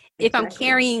strong. If I'm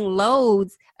carrying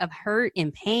loads of hurt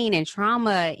and pain and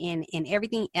trauma and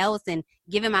everything else and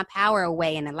giving my power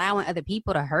away and allowing other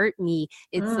people to hurt me,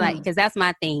 it's like, because that's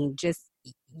my thing. Just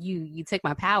you took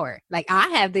my power. Like I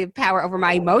have the power over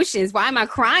my emotions. Why am I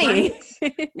crying?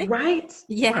 Right.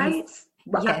 Yes. Right.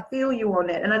 Yes. I feel you on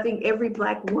that. And I think every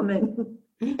Black woman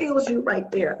feels you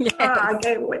right there. Yes. I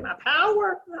gave away my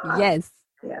power. Yes.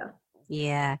 Yeah.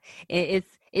 Yeah.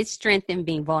 It's strength in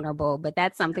being vulnerable, but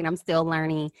that's something I'm still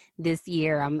learning this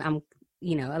year. I'm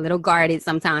you know, a little guarded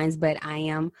sometimes, but I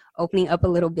am opening up a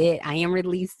little bit. I am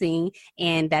releasing,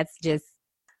 and that's just,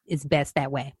 it's best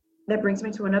that way. That brings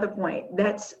me to another point.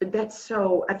 That's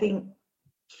so, I think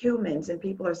humans and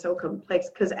people are so complex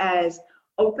because as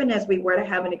open as we were to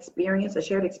have an experience, a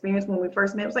shared experience when we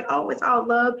first met, it was like, oh, it's all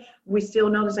love. We still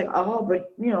know it's like, oh,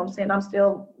 but you know what I'm saying, I'm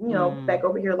still, you know, back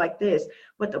over here like this.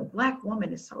 But the Black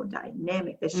woman is so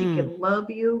dynamic that she can love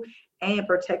you and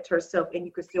protect herself, and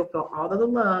you can still feel all of the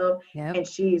love. And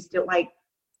she's still like,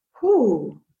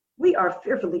 whoo, we are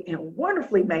fearfully and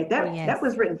wonderfully made. That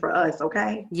was written for us,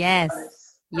 okay? Yes.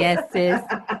 Yes, sis.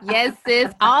 Yes,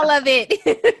 sis. All of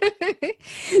it.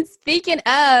 Speaking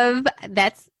of,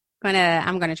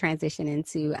 I'm gonna transition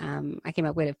into I came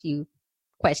up with a few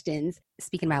questions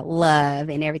speaking about love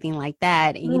and everything like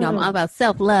that. And you know, I'm all about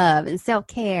self-love and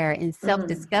self-care and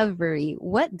self-discovery.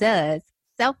 What does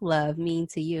self-love mean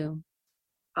to you?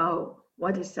 Oh,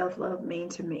 what does self-love mean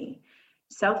to me?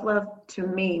 Self-love to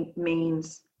me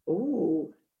means,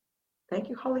 thank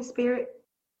you, Holy Spirit,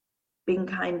 being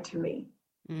kind to me.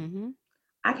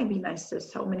 I can be nice to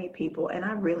so many people, and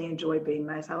I really enjoy being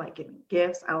nice. I like giving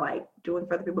gifts. I like doing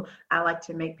for other people. I like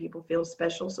to make people feel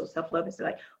special. So self-love is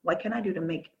like, what can I do to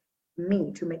make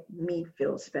me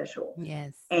feel special?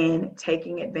 Yes. And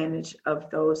taking advantage of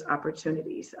those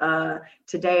opportunities.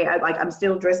 Today, I'm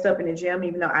still dressed up in the gym,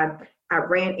 even though I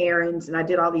ran errands and I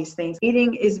did all these things.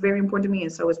 Eating is very important to me,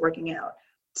 and so is working out.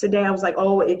 Today, I was like,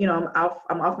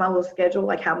 I'm off my little schedule,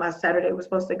 like how my Saturday was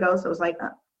supposed to go. So I was like,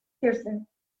 Kirsten,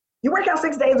 you work out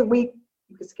 6 days a week,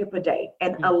 you can skip a day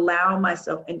and allow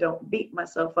myself and don't beat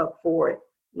myself up for it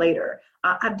later.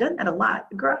 I've done that a lot.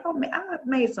 Girl, I've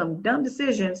made some dumb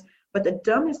decisions, but the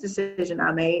dumbest decision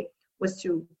I made was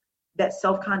that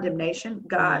self-condemnation.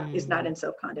 God is not in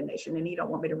self-condemnation, and he don't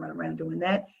want me to run around doing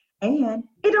that. And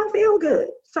it don't feel good.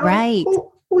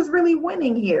 So who's really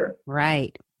winning here?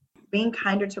 Right. Being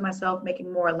kinder to myself,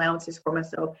 making more allowances for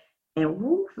myself,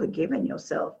 and forgiving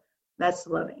yourself. That's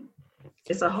loving.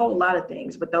 It's a whole lot of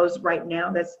things, but those right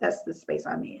now, that's the space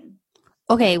I'm in.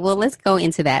 Okay, well, let's go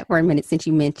into that for a minute since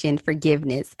you mentioned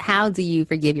forgiveness. How do you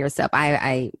forgive yourself?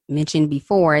 I mentioned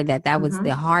before that was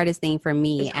the hardest thing for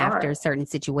me It's after hard. certain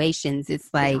situations. It's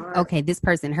It's like, hard. okay, this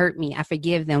person hurt me. I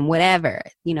forgive them, whatever.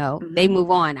 They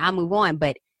move on. I move on.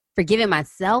 But forgiving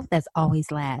myself, that's always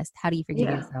last. How do you forgive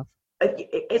Yeah. yourself?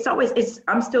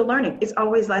 I'm still learning. It's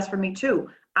always last for me too.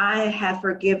 I have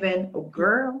forgiven, oh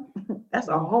girl, that's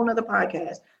a whole nother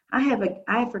podcast. I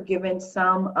have forgiven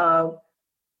some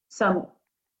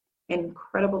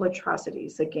incredible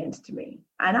atrocities against me.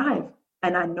 And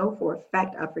I know for a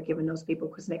fact I've forgiven those people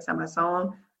because next time I saw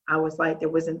them, I was like, there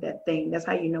wasn't that thing. That's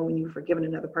how you know when you've forgiven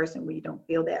another person, when you don't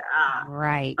feel that.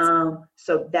 Right.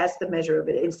 So that's the measure of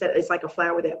it. Instead, it's like a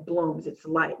flower that blooms. It's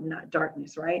light, not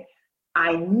darkness, right?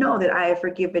 I know that I have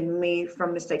forgiven me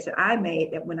from mistakes that I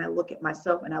made, that when I look at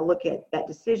myself and I look at that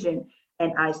decision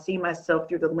and I see myself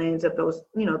through the lens of those,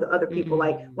 the other people,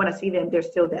 like when I see them, there's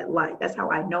still that light. That's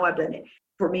how I know I've done it.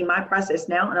 For me, my process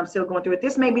now, and I'm still going through it.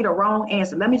 This may be the wrong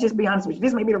answer. Let me just be honest with you.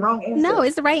 This may be the wrong answer. No,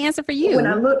 it's the right answer for you. When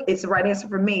I look, it's the right answer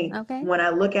for me. Okay. When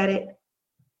I look at it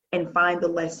and find the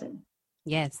lesson.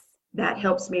 Yes. That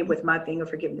helps me with my thing of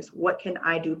forgiveness. What can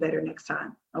I do better next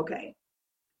time? Okay.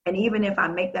 And even if I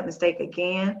make that mistake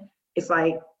again, it's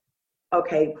like,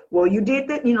 okay, well, you did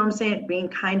that. You know what I'm saying? Being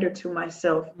kinder to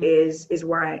myself is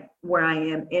where I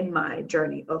am in my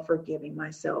journey of forgiving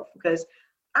myself, because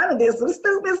I did some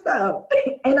stupid stuff.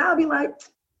 And I'll be like,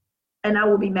 and I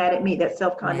will be mad at me, that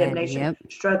self-condemnation,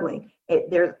 struggling.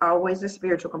 There's always a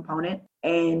spiritual component,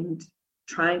 and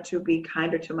trying to be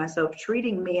kinder to myself,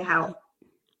 treating me how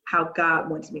God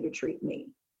wants me to treat me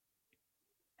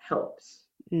helps.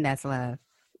 That's love.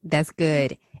 That's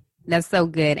good. That's so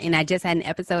good. And I just had an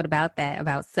episode about that,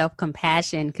 about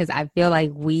self-compassion, because I feel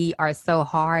like we are so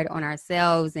hard on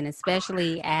ourselves, and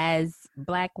especially as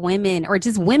Black women or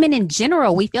just women in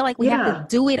general, we feel like we have to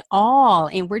do it all.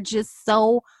 And we're just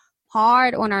so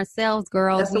hard on ourselves,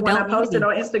 girls. That's the one I posted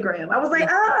on Instagram. I was like,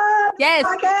 yes,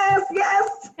 podcast,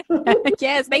 yes.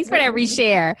 Yes, thanks for that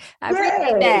reshare. I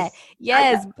appreciate that.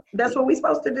 Yes. That's what we're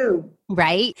supposed to do.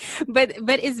 Right. But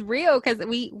it's real, because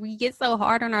we get so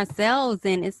hard on ourselves,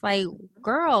 and it's like,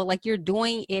 girl, like, you're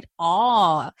doing it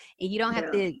all, and you don't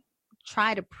have to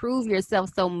try to prove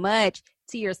yourself so much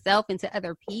to yourself and to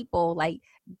other people. Like,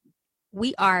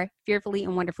 we are fearfully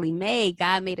and wonderfully made.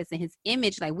 God made us in his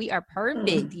image. Like, we are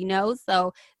perfect,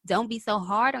 so don't be so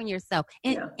hard on yourself,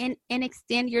 and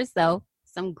extend yourself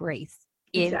some grace.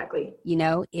 Exactly.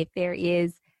 If there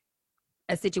is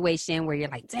a situation where you're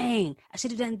like, dang, I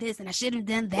should have done this and I should have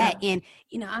done that. And,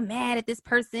 I'm mad at this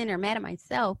person or mad at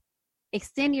myself.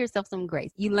 Extend yourself some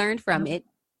grace. You learned from it.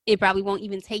 It probably won't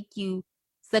even take you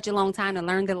such a long time to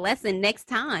learn the lesson next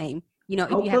time, if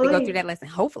you have to go through that lesson.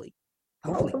 Hopefully.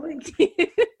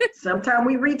 Sometimes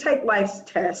we retake life's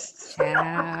tests.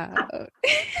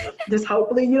 Just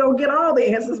hopefully you don't get all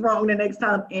the answers wrong the next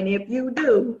time. And if you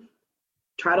do,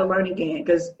 try to learn again,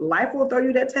 because life will throw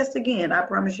you that test again. I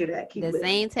promise you that. Keep the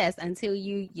same test until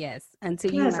you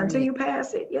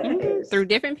pass it. Yes. Through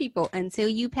different people until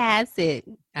you pass it.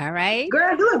 All right.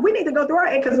 Girl, look, we need to go through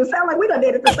our, because it sounds like we done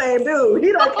dated the same dude.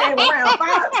 He done came around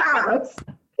 5 times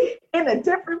in a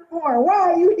different form.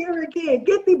 Why are you here again?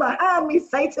 Get thee behind me,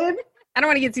 Satan. I don't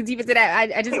want to get too deep into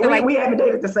that. I just feel like we haven't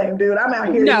dated the same dude. I'm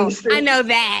out here in these streets. I know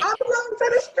that. I'm going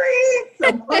to the streets.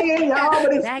 I'm playing, y'all,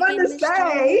 but it's fun to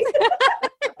say.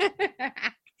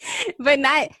 But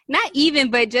not even,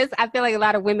 but just, I feel like a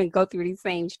lot of women go through these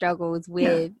same struggles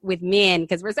with men,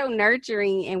 because we're so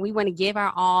nurturing and we want to give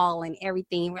our all and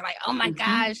everything. We're like, oh my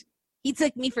gosh, he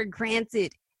took me for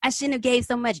granted. I shouldn't have gave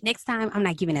so much. Next time, I'm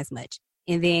not giving as much.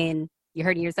 And then you're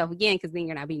hurting yourself again, because then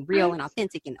you're not being real and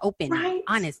authentic and open and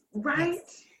honest. Right.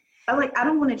 Yes. I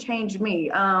don't want to change me.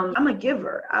 I'm a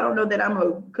giver. I don't know that I'm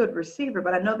a good receiver,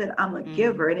 but I know that I'm a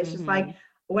giver. And it's just like,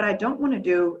 what I don't want to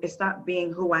do is stop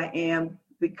being who I am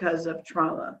because of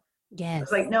trauma. Yes.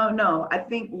 It's like, no. I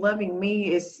think loving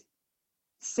me is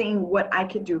seeing what I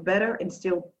could do better and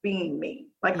still being me.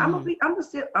 Like, I'm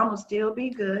gonna still be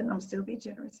good. I'm gonna still be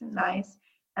generous and nice,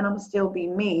 and I'm gonna still be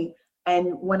me.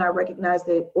 And when I recognize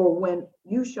that, or when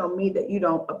you show me that you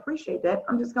don't appreciate that,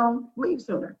 I'm just going to leave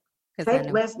sooner.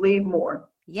 Take less, leave more.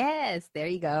 Yes, there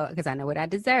you go. Because I know what I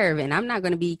deserve. And I'm not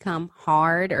going to become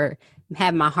hard or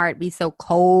have my heart be so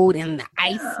cold in the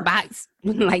ice box,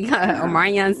 like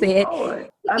Omarion said. Lord,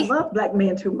 I love Black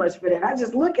men too much for that. I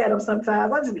just look at them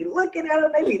sometimes. I just be looking at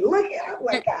them. They be looking. I'm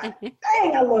like, God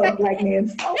dang, I love Black men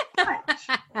so much.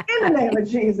 In the name of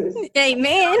Jesus.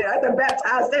 Amen. I had to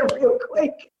baptize them real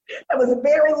quick. That was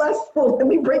very lustful. Let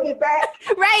me bring it back.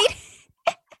 Right.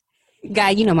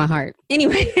 God, you know my heart.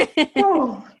 Anyway.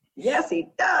 Oh, yes, he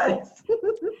does.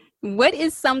 What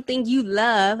is something you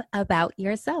love about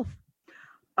yourself?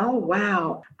 Oh,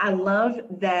 wow. I love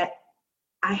that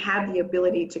I have the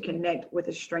ability to connect with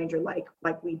a stranger like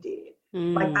we did.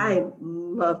 Like I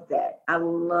love that. I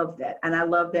love that. And I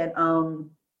love that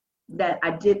that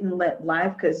I didn't let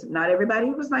life, because not everybody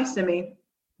was nice to me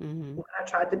when I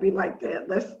tried to be like that.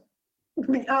 Let's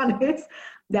be honest,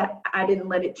 that I didn't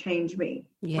let it change me.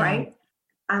 Yeah. Right.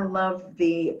 I love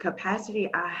the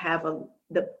capacity I have,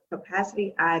 the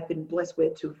capacity I've been blessed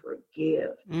with to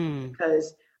forgive,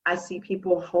 because I see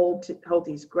people hold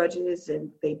these grudges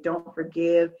and they don't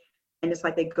forgive. And it's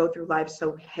like they go through life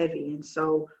so heavy. And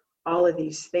so all of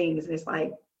these things, and it's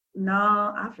like,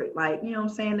 no, I feel like, you know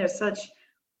what I'm saying? There's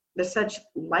such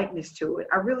lightness to it.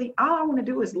 All I want to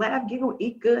do is laugh, giggle,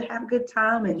 eat good, have a good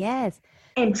time,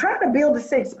 and try to build a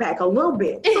six pack a little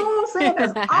bit. You know what I'm saying?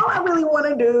 That's all I really want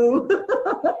to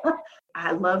do.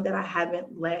 I love that I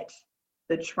haven't let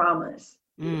the traumas,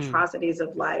 the atrocities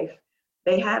of life,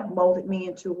 they have molded me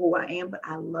into who I am, but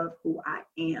I love who I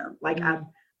am. Like I've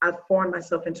formed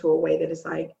myself into a way that it's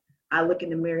like, I look in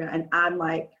the mirror and I'm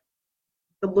like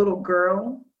the little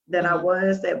girl that I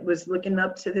was looking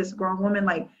up to this grown woman.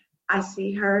 Like I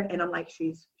see her and I'm like,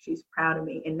 she's proud of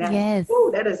me. And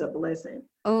that is a blessing.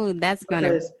 Oh, that's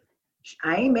because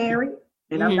I ain't married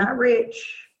and I'm not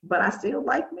rich, but I still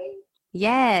like me.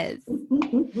 Yes.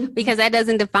 Because that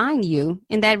doesn't define you.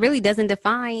 And that really doesn't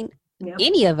define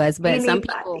any of us, but some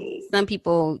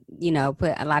people, you know,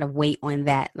 put a lot of weight on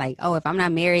that. Like, oh, if I'm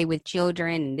not married with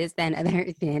children and this, that, and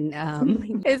other,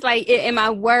 then it's like, am I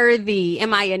worthy?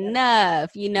 Am I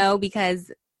enough? You know,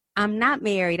 because I'm not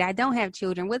married. I don't have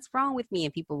children. What's wrong with me?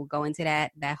 And people will go into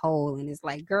that hole, and it's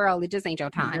like, girl, it just ain't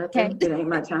your time. Okay? It ain't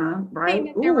my time, right?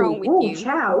 Ain't nothing wrong with you.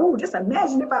 Child. Just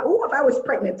imagine if I was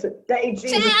pregnant today,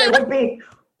 Jesus, they would be.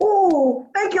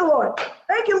 Thank you, Lord.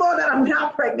 Thank you, Lord, that I'm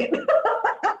not pregnant.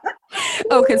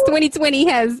 Oh, because 2020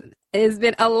 has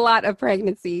been a lot of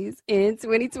pregnancies in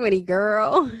 2020,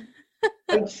 girl.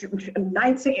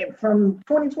 19 from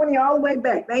 2020 all the way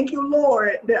back. Thank you,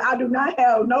 Lord, that I do not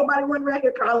have nobody running around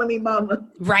here calling me mama.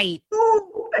 Right.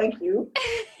 Ooh, thank you.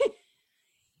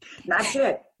 Not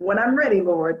yet. When I'm ready,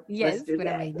 Lord. Yes, when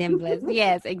I make them blessed.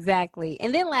 Yes, exactly.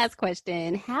 And then last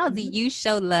question, how do you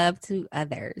show love to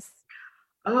others?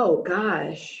 Oh,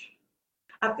 gosh.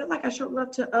 I feel like I show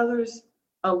love to others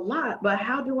a lot, but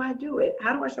how do I do it?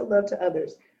 How do I show love to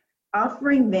others?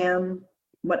 Offering them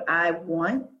what I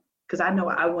want, because I know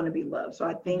I want to be loved. So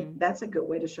I think that's a good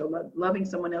way to show love. Loving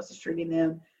someone else is treating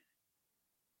them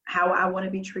how I want to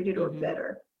be treated or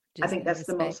better. I think that's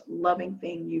the most loving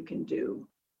thing you can do.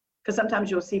 Because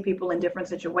sometimes you'll see people in different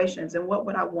situations. And what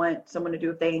would I want someone to do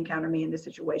if they encounter me in this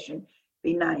situation?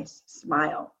 Be nice,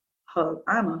 smile, hug.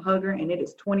 I'm a hugger, and it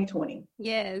is 2020.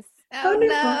 Yes. Oh,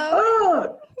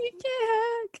 no. You can't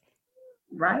hug.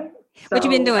 Right? So, what you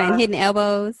been doing? Hitting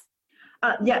elbows?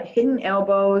 Hitting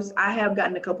elbows. I have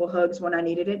gotten a couple hugs when I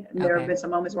needed it. There have been some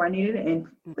moments where I needed it, and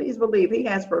please believe he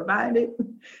has provided.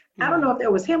 I don't know if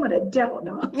that was him or the devil.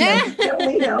 No,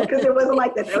 definitely him, because it wasn't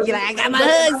like that. I got my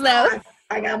hugs, though.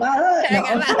 I got my hugs. I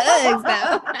got my hugs,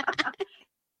 though.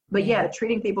 But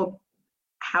treating people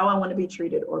how I want to be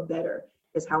treated or better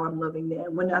is how I'm loving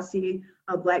them. When I see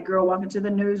a Black girl walk into the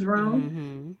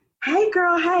newsroom, hey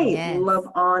girl, hey, love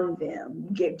on them.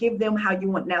 Give them how you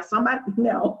want. Now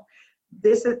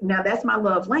that's my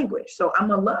love language. So I'm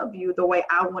gonna love you the way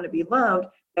I want to be loved.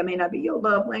 That may not be your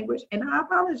love language, and I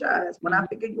apologize. When I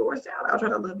figure yours out, I'll try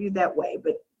to love you that way.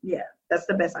 But yeah, that's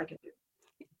the best I can do.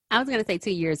 I was going to say,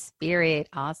 too, your spirit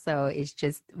also is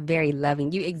just very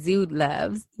loving. You exude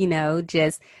love, you know,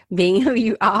 just being who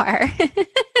you are.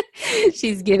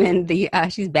 She's giving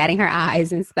she's batting her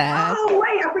eyes and stuff. Oh,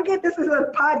 wait, I forget this is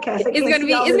a podcast. It's going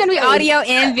to be audio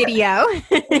and video.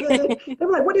 They're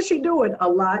like, what is she doing? A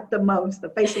lot, the most, the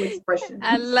facial expression.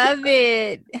 I love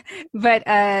it.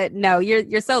 But no,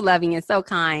 you're so loving and so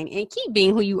kind, and keep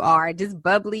being who you are, just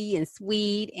bubbly and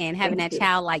sweet and having that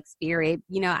childlike spirit.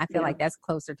 You know, I feel like that's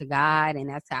closer to God, and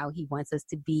that's how he wants us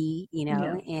to be, you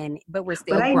know, but we're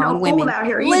still grown women. Out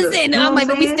here Listen,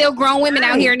 but we still grown women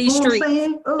out here in these streets.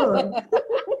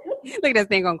 Look at us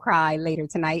thing gonna cry later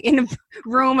tonight in the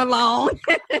room alone.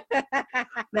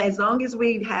 As long as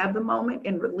we have the moment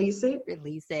and release it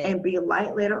and be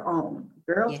light later on.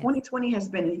 Girl, 2020 has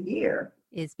been a year.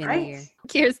 It's been a year.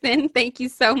 Kirsten, thank you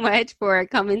so much for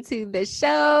coming to the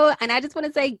show. And I just want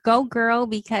to say, go girl,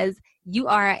 because you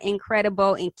are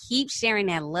incredible, and keep sharing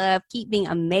that love. Keep being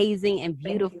amazing and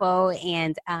beautiful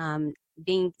and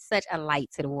being such a light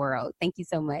to the world. Thank you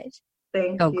so much.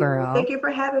 Thank you. Girl. Thank you for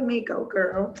having me. Go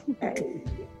girl. Hey.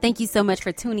 Thank you so much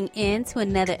for tuning in to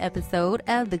another episode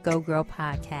of the Go Girl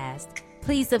podcast.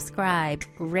 Please subscribe,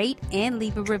 rate, and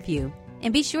leave a review.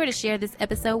 And be sure to share this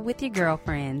episode with your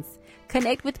girlfriends.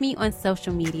 Connect with me on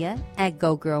social media at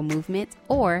Go Girl Movement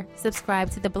or subscribe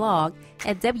to the blog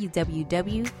at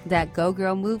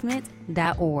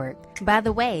www.gogirlmovement.org. By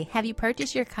the way, have you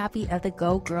purchased your copy of the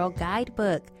Go Girl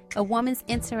Guidebook, a woman's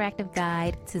interactive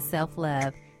guide to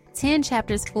self-love? 10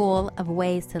 chapters full of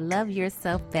ways to love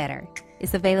yourself better.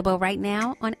 It's available right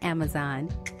now on Amazon.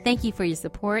 Thank you for your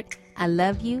support. I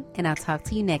love you, and I'll talk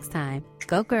to you next time.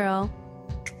 Go Girl.